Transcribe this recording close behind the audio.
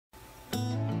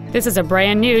This is a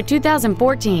brand new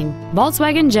 2014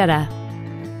 Volkswagen Jetta.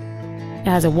 It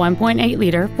has a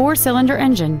 1.8-liter four-cylinder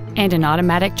engine and an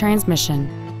automatic transmission.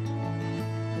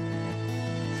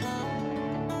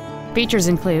 Features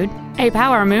include a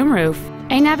power moonroof,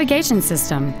 a navigation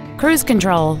system, cruise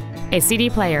control, a CD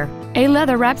player, a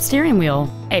leather-wrapped steering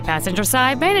wheel, a passenger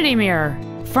side vanity mirror,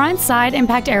 front side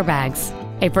impact airbags,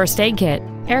 a first aid kit,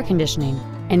 air conditioning,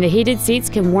 and the heated seats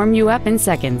can warm you up in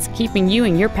seconds, keeping you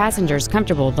and your passengers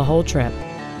comfortable the whole trip.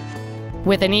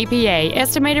 With an EPA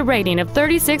estimated rating of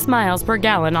 36 miles per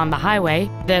gallon on the highway,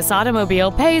 this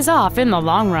automobile pays off in the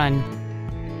long run.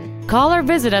 Call or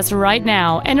visit us right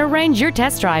now and arrange your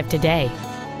test drive today.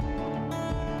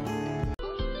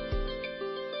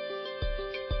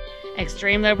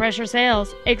 Extreme low pressure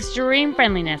sales, extreme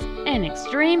friendliness, and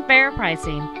extreme fair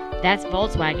pricing. That's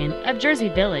Volkswagen of Jersey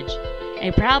Village,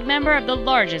 a proud member of the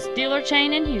largest dealer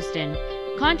chain in Houston.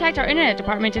 Contact our internet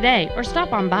department today or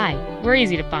stop on by. We're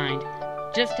easy to find.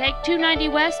 Just take 290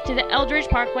 West to the Eldridge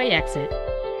Parkway exit.